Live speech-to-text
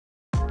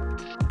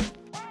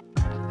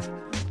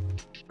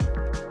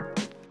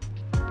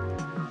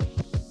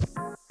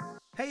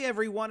Hey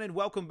everyone, and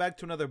welcome back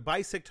to another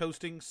Bisect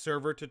Hosting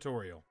server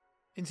tutorial.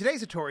 In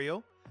today's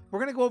tutorial, we're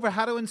going to go over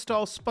how to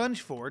install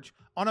SpongeForge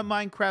on a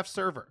Minecraft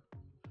server.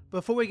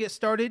 Before we get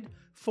started,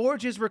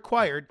 Forge is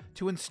required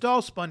to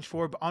install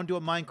SpongeForge onto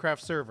a Minecraft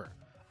server.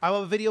 I will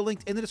have a video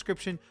linked in the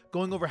description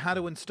going over how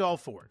to install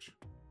Forge.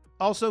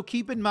 Also,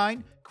 keep in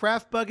mind,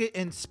 Craft Bucket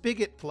and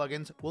Spigot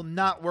plugins will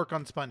not work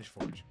on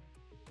SpongeForge.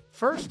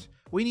 First,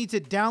 we need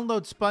to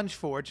download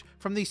SpongeForge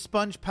from the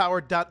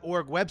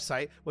spongepower.org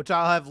website, which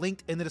I'll have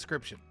linked in the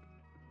description.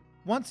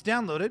 Once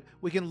downloaded,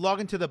 we can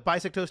log into the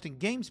Bisect Hosting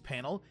Games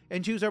panel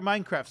and choose our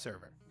Minecraft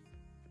server.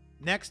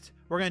 Next,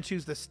 we're going to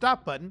choose the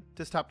Stop button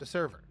to stop the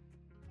server.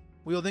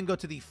 We will then go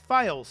to the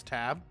Files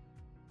tab,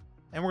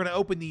 and we're going to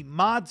open the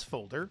Mods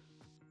folder.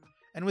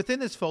 And within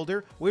this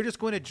folder, we're just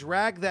going to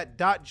drag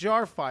that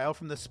 .jar file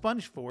from the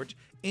SpongeForge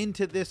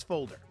into this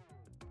folder.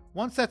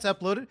 Once that's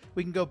uploaded,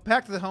 we can go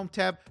back to the Home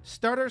tab,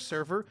 start our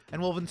server,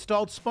 and we'll have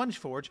installed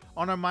SpongeForge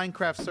on our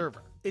Minecraft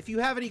server. If you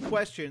have any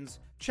questions,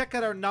 check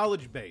out our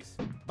knowledge base,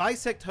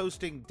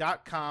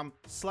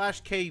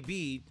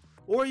 bisecthosting.com/kb,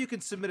 or you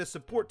can submit a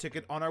support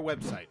ticket on our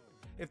website.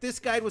 If this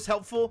guide was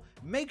helpful,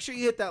 make sure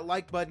you hit that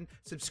like button,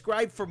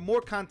 subscribe for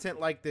more content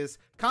like this,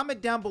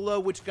 comment down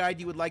below which guide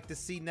you would like to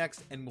see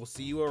next, and we'll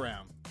see you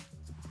around.